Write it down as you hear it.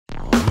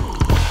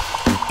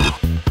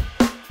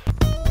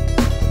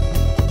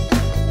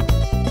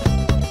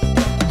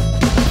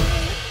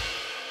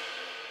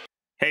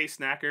Hey,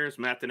 Snackers,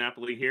 Matt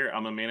DiNapoli here.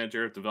 I'm a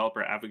manager of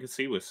developer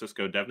advocacy with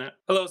Cisco DevNet.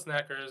 Hello,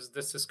 Snackers.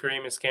 This is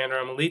Kareem Iskander.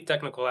 I'm a lead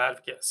technical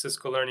advocate at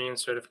Cisco Learning and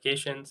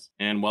Certifications.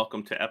 And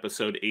welcome to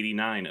episode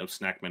 89 of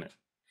Snack Minute.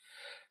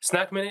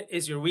 Snack Minute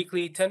is your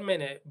weekly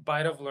 10-minute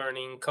bite of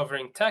learning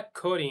covering tech,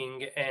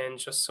 coding, and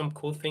just some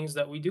cool things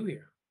that we do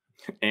here.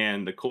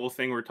 And the cool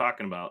thing we're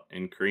talking about,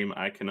 and Kareem,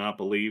 I cannot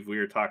believe we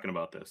are talking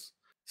about this,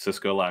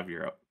 Cisco Live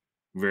Europe.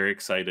 Very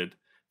excited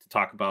to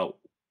talk about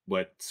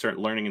what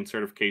learning and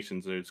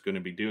certifications is going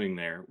to be doing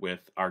there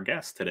with our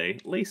guest today,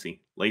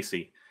 Lacey.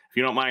 Lacey, if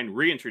you don't mind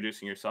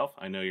reintroducing yourself,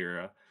 I know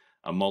you're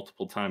a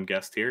multiple time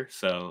guest here,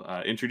 so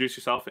introduce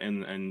yourself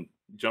and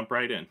jump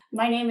right in.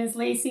 My name is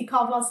Lacey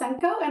Caldwell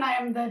Senko, and I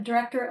am the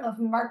Director of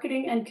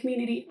Marketing and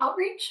Community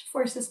Outreach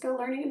for Cisco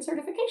Learning and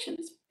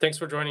Certifications. Thanks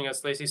for joining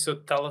us, Lacey. So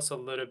tell us a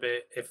little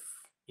bit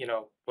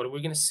what are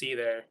we going to see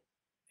there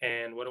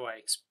and what do I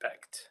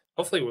expect?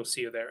 Hopefully we'll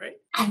see you there, right?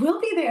 I will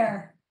be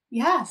there.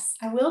 Yes,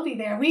 I will be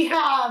there. We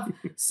have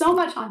so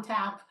much on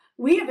tap.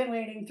 We have been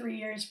waiting 3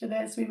 years for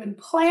this. We've been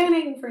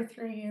planning for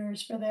 3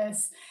 years for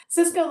this.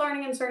 Cisco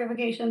Learning and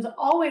Certifications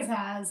always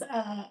has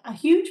a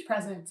huge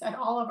presence at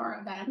all of our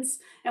events.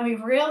 And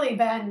we've really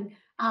been,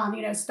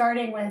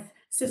 starting with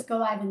Cisco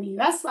Live in the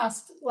US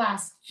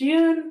last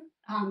June,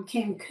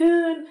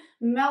 Cancun,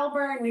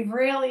 Melbourne. We've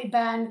really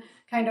been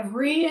kind of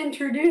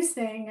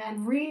reintroducing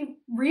and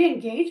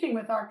re-engaging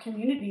with our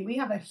community. We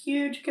have a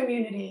huge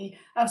community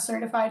of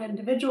certified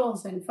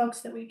individuals and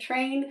folks that we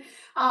train.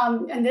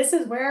 And this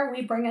is where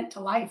we bring it to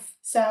life.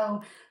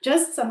 So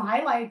just some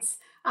highlights.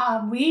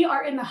 We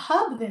are in the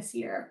hub this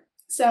year.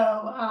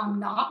 So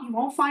you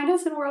won't find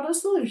us in World of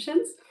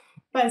Solutions,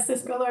 but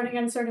Cisco Learning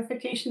and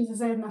Certifications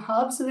is in the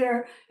hub.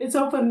 So it's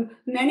open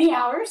many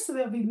hours. So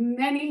there'll be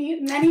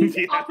many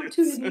yes.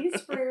 opportunities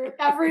for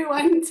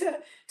everyone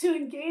to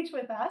engage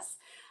with us.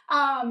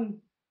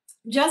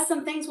 Just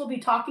some things we'll be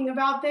talking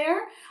about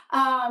there.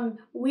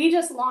 We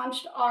just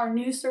launched our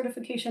new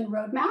certification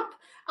roadmap.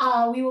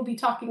 We will be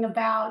talking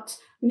about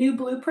new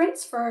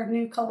blueprints for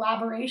new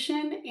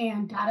collaboration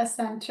and data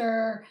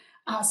center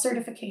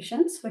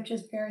certifications, which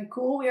is very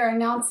cool. We are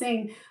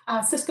announcing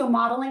Cisco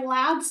Modeling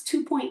Labs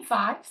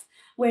 2.5,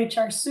 which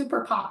are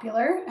super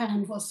popular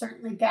and will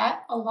certainly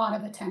get a lot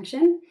of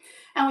attention.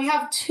 And we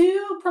have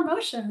 2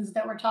 promotions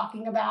that we're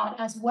talking about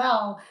as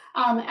well.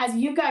 As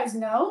you guys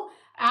know,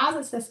 as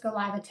a Cisco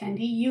Live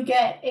attendee, you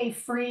get a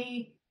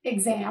free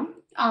exam,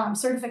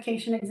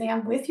 certification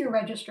exam with your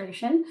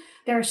registration.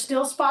 There are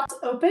still spots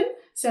open,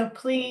 so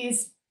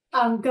please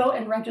go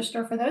and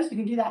register for those. You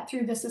can do that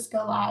through the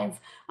Cisco Live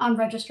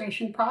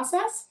registration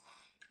process.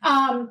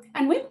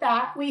 And with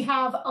that, we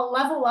have a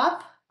level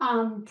up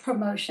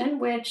promotion,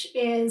 which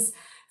is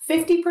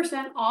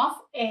 50% off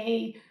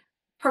a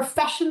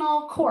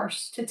professional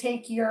course to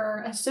take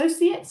your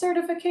associate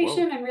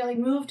certification Whoa. And really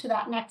move to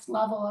that next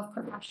level of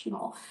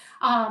professional.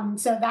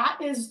 So that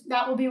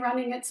will be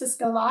running at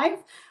Cisco Live,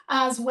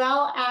 as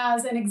well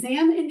as an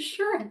exam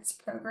insurance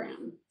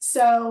program.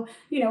 So,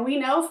 we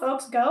know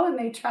folks go and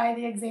they try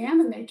the exam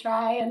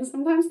and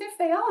sometimes they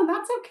fail, and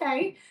that's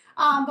okay.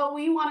 But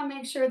we want to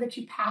make sure that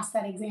you pass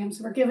that exam.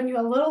 So we're giving you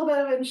a little bit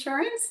of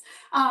insurance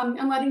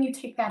and letting you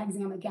take that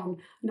exam again,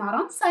 not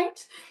on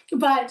site,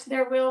 but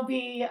there will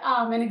be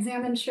an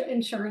exam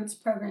insurance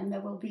program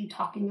that we'll be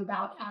talking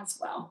about as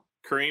well.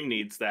 Kareem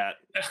needs that.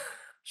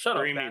 Shut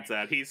up. Kareem needs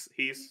that.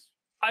 He's.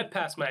 I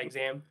passed my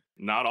exam.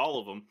 Not all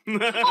of them.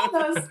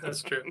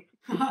 That's true.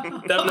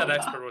 DevNet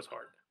Expert was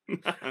hard.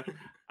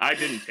 I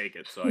didn't take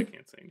it, so I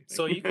can't say anything.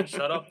 So you can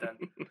shut up then.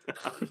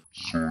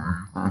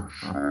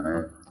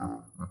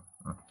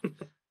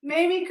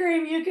 Maybe,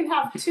 Kareem, you can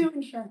have 2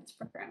 insurance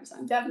programs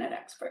on DevNet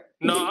Expert.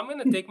 No, I'm going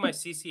to take my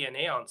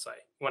CCNA on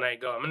site when I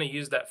go. I'm going to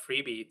use that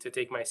freebie to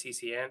take my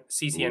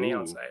CCNA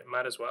on site.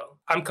 Might as well.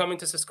 I'm coming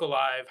to Cisco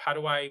Live. How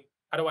do I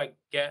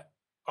get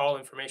all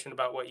information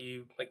about what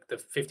you like, the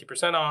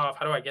 50% off?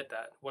 How do I get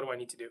that? What do I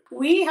need to do?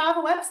 We have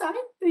a website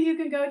that you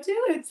can go to.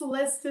 It's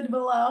listed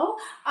below.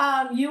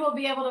 You will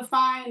be able to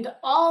find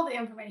all the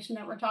information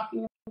that we're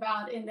talking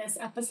about in this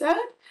episode,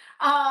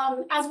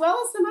 as well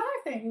as some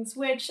other things,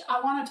 which I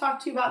want to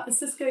talk to you about the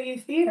Cisco U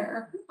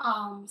Theater.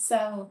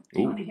 So do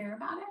you want to hear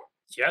about it?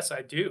 Yes,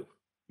 I do.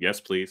 Yes,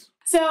 please.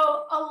 So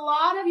a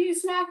lot of you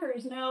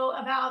snackers know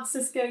about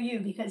Cisco U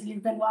because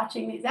you've been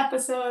watching these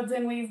episodes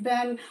and we've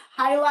been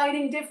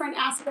highlighting different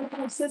aspects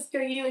of Cisco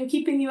U and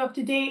keeping you up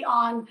to date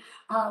on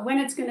when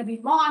it's going to be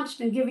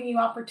launched and giving you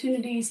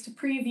opportunities to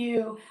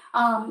preview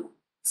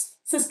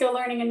Cisco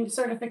Learning and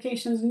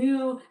Certifications'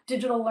 new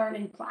digital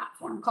learning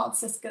platform called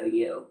Cisco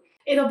U.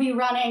 It'll be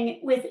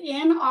running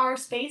within our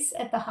space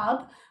at the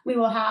hub. We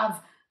will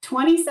have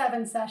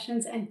 27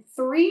 sessions and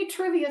 3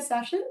 trivia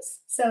sessions.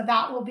 So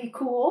that will be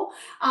cool.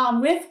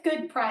 With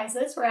good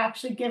prizes, we're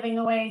actually giving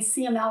away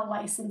CML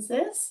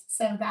licenses.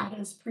 So that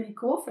is pretty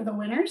cool for the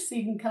winners. So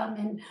you can come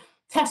and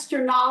test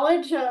your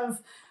knowledge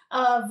of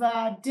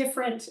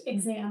different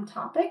exam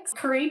topics.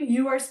 Kareem,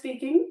 you are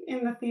speaking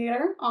in the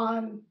theater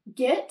on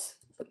Git,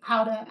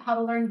 how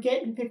to learn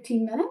Git in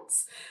 15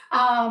 minutes.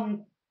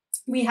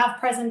 We have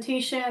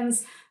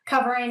presentations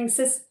covering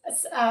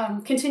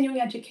continuing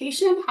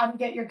education, how to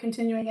get your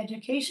continuing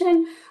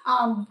education,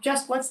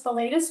 just what's the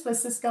latest with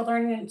Cisco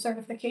Learning and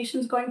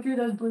Certifications, going through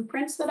those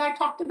blueprints that I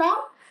talked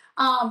about.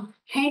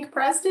 Hank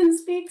Preston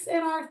speaks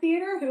in our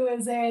theater, who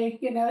is a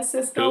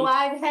Cisco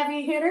Live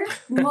heavy hitter,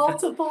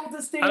 multiple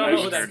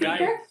distinguished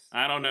speaker.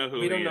 I don't know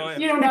who he is.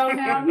 You don't know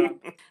him.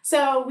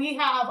 So we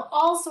have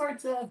all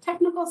sorts of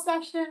technical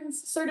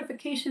sessions,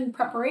 certification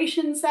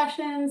preparation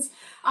sessions,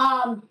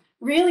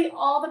 really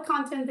all the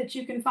content that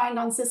you can find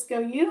on Cisco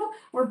U.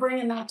 We're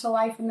bringing that to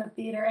life in the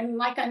theater. And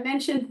like I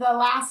mentioned, the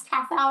last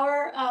half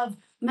hour of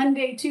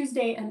Monday,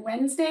 Tuesday, and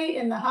Wednesday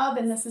in the hub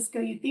in the Cisco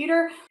U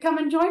Theater, come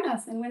and join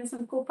us and win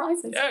some cool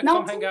prizes. Yeah,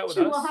 come hang out with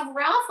us. We'll have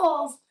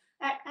raffles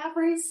at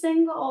every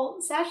single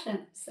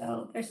session.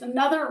 So there's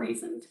another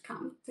reason to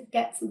come to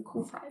get some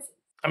cool prizes.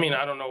 I mean,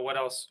 I don't know what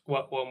else,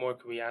 what more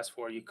can we ask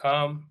for? You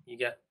come, you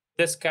get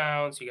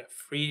discounts, you get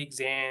free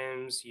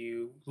exams,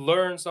 you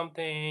learn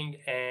something,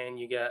 and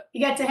you get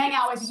to hang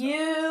out with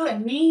you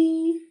and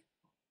me.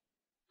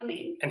 I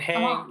mean, and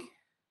Hank.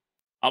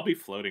 I'll be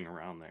floating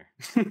around there.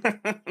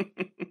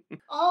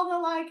 All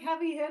the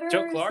heavy hitters.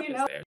 Joe Clark is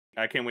there.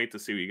 I can't wait to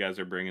see what you guys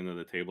are bringing to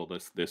the table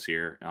this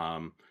year.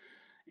 Man,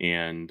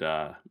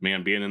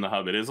 being in the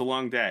hub, it is a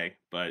long day,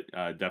 but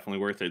definitely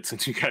worth it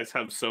since you guys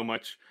have so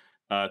much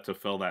to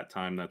fill that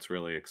time. That's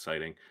really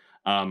exciting.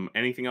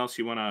 Anything else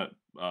you want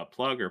to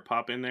plug or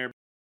pop in there?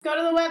 Go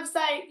to the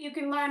website. You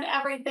can learn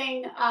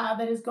everything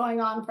that is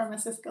going on from a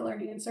Cisco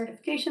Learning and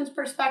Certifications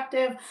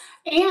perspective.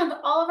 And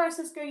all of our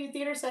Cisco U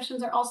Theater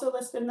sessions are also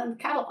listed in the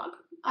catalog,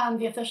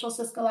 the official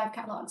Cisco Live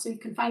catalog. So you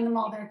can find them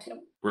all there too.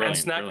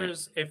 Brilliant, and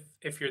Snackers,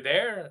 if you're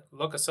there,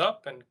 look us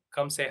up and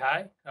come say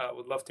hi.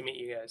 Would love to meet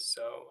you guys.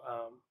 So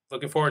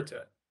looking forward to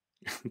it.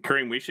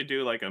 Kareem, we should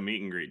do a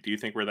meet and greet. Do you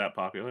think we're that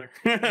popular?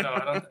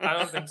 No, I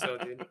don't think so,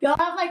 dude. You'll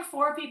have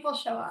 4 people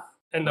show up.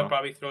 And they'll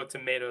probably throw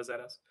tomatoes at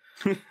us.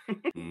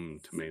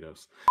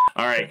 Tomatoes.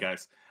 All right,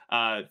 guys.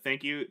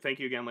 Thank you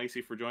again,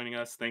 Lacey, for joining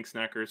us. Thanks,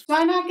 Snackers. Do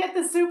I not get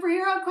the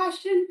superhero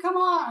question? Come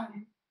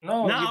on.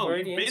 No,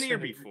 you've been here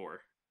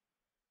before.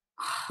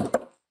 I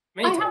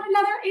have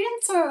another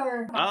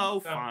answer. Oh,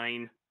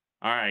 fine.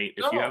 All right.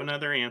 If you have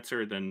another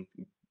answer, then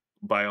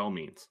by all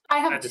means. I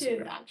have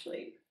 2,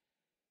 actually.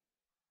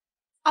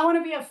 I want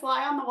to be a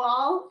fly on the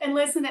wall and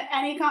listen to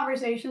any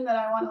conversation that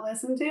I want to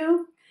listen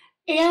to.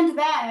 And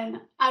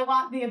then I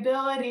want the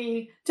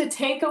ability to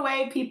take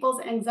away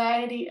people's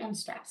anxiety and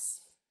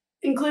stress,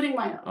 including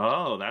my own.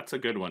 Oh, that's a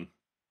good one.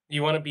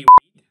 You want to be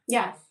weed?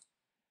 Yes.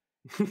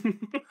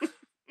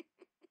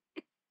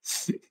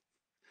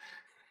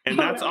 And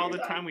that's all the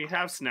time we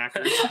have,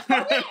 Snackers.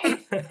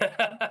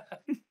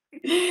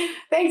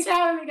 Thanks for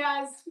having me,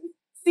 guys.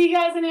 See you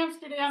guys in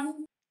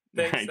Amsterdam.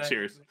 Thanks, right,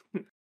 cheers.